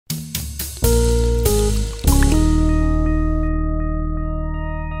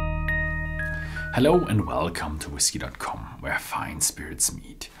Hello and welcome to Whisky.com, where fine spirits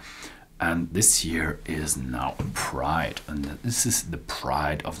meet. And this year is now Pride, and this is the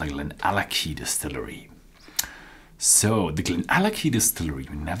Pride of the Glenallachie distillery. So the Glenallachie distillery,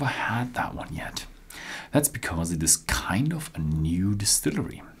 we never had that one yet. That's because it is kind of a new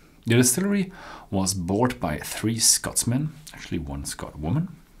distillery. The distillery was bought by 3 Scotsmen, actually 1 Scot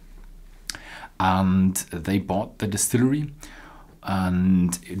woman, and they bought the distillery.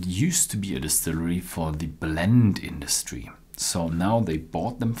 And it used to be a distillery for the blend industry. So now they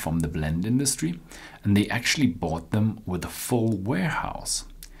bought them from the blend industry, and they actually bought them with a full warehouse.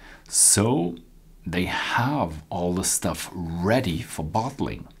 So they have all the stuff ready for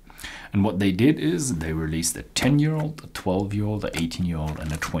bottling. And what they did is they released a 10-year-old, a 12-year-old, an 18-year-old,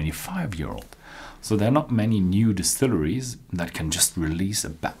 and a 25-year-old. So there are not many new distilleries that can just release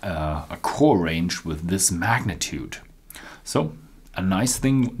a core range with this magnitude. So a nice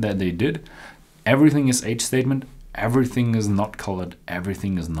thing that they did, everything is age statement, everything is not colored,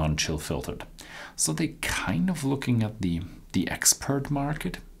 everything is non-chill filtered. So they kind of looking at the expert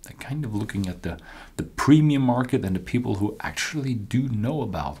market, they're kind of looking at the premium market and the people who actually do know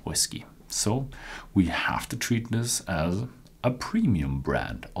about whiskey. So we have to treat this as a premium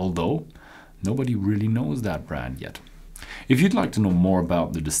brand, although nobody really knows that brand yet. If you'd like to know more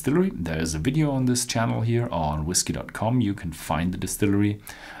about the distillery, there's a video on this channel here on Whisky.com. You can find the distillery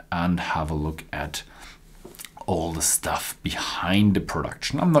and have a look at all the stuff behind the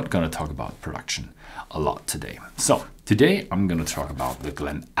production. I'm not going to talk about production a lot today. So today I'm going to talk about the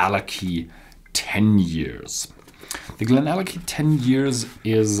Glenallachie 10 years. The Glenallachie 10 years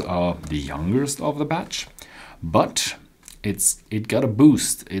is the youngest of the batch, but it got a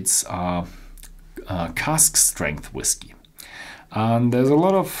boost. It's Cask Strength whiskey. And there's a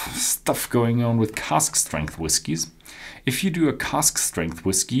lot of stuff going on with Cask Strength whiskies. If you do a Cask Strength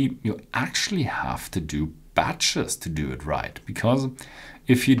whiskey, you actually have to do batches to do it right. Because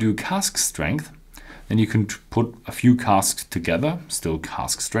if you do Cask Strength, then you can put a few casks together, still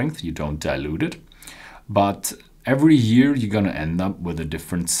Cask Strength, you don't dilute it. But every year you're going to end up with a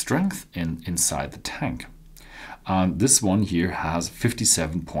different strength inside the tank. And this one here has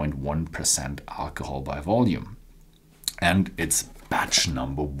 57.1% alcohol by volume. And it's batch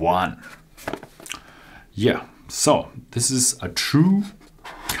number 1. Yeah, so this is a true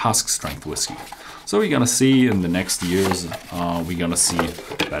Cask Strength whiskey. So we're gonna see in the next years, we're gonna see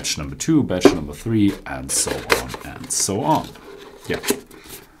batch number 2, batch number 3, and so on and so on. Yeah.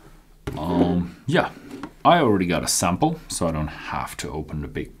 Yeah, I already got a sample, so I don't have to open the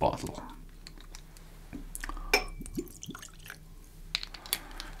big bottle.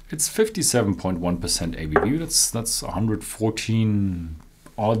 It's 57.1% ABV. That's 114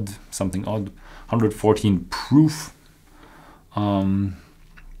 odd, something odd, 114 proof. So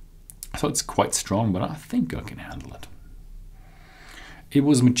it's quite strong, but I think I can handle it. It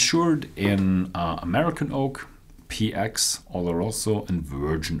was matured in American oak, PX, Oloroso, and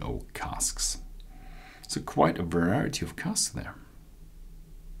virgin oak casks. So quite a variety of casks there.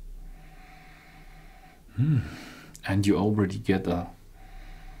 And you already get a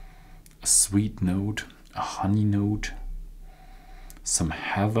sweet note, a honey note, some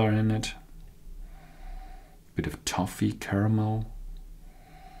heather in it, bit of toffee, caramel.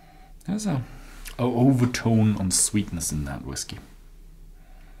 There's a overtone on sweetness in that whiskey,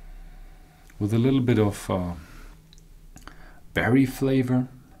 with a little bit of berry flavor,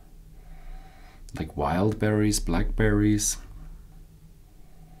 like wild berries, blackberries.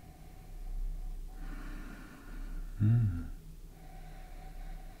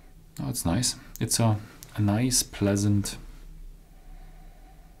 Oh, it's nice. It's a nice, pleasant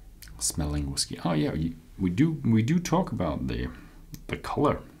smelling whiskey. Oh yeah, we do talk about the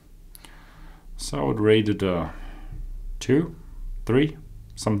color. So I would rate it 2, 3,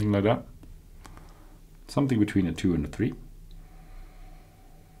 something like that. Something between a 2 and a 3.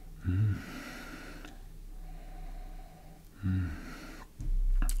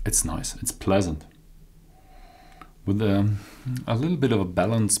 It's nice. It's pleasant. With a little bit of a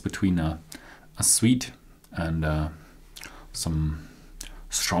balance between a sweet and some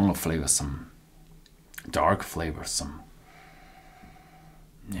stronger flavors, some dark flavors, some,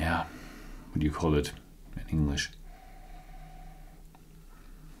 yeah, what do you call it in English?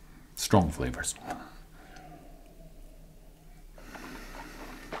 Strong flavors.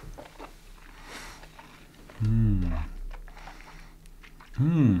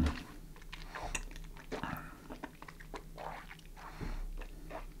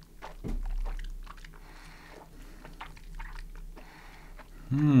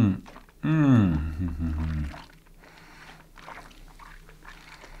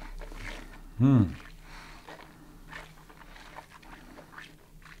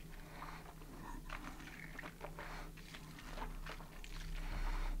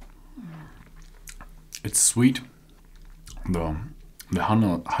 It's sweet. The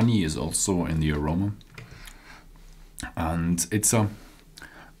honey is also in the aroma, and it's a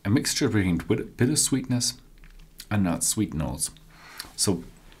mixture between bitter sweetness and not sweet notes. So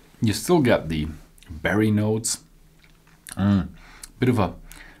you still get the berry notes, bit of a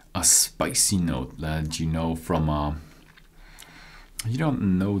spicy note that you know from. You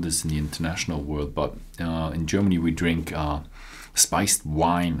don't know this in the international world, but in Germany we drink spiced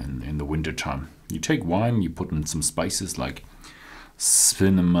wine in the wintertime. You take wine, you put in some spices like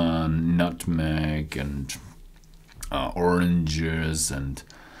cinnamon, nutmeg, and oranges and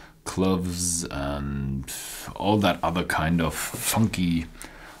cloves and all that other kind of funky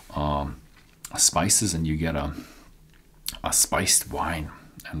spices, and you get a spiced wine,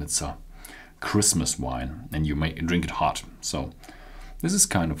 and it's a Christmas wine, and you drink it hot. So this is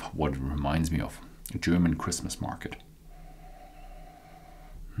kind of what it reminds me of, a German Christmas market.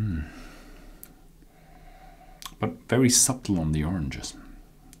 But very subtle on the oranges.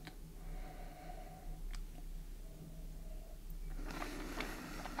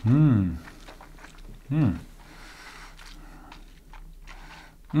 Oh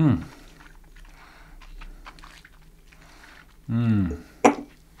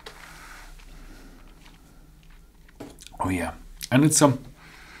yeah, and it's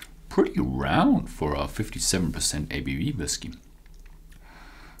pretty round for a 57% ABV whiskey.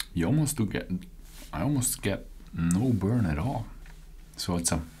 You almost do get, I almost get no burn at all. So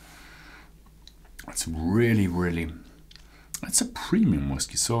it's really, it's a premium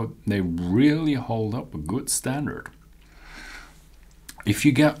whiskey. So they really hold up a good standard. If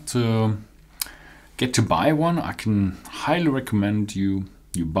you get to buy one, I can highly recommend you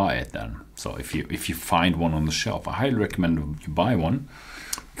buy it then. So if you find one on the shelf, I highly recommend you buy one,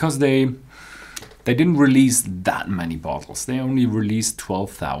 because they didn't release that many bottles. They only released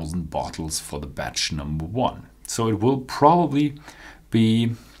 12,000 bottles for the batch number 1. So it will probably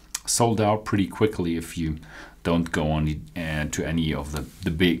be sold out pretty quickly if you don't go on to any of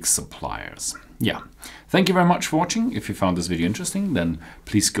the big suppliers. Yeah, thank you very much for watching. If you found this video interesting, then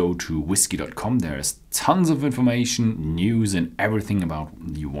please go to Whisky.com. There's tons of information, news, and everything about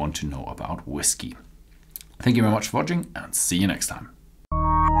you want to know about whiskey. Thank you very much for watching, and see you next time.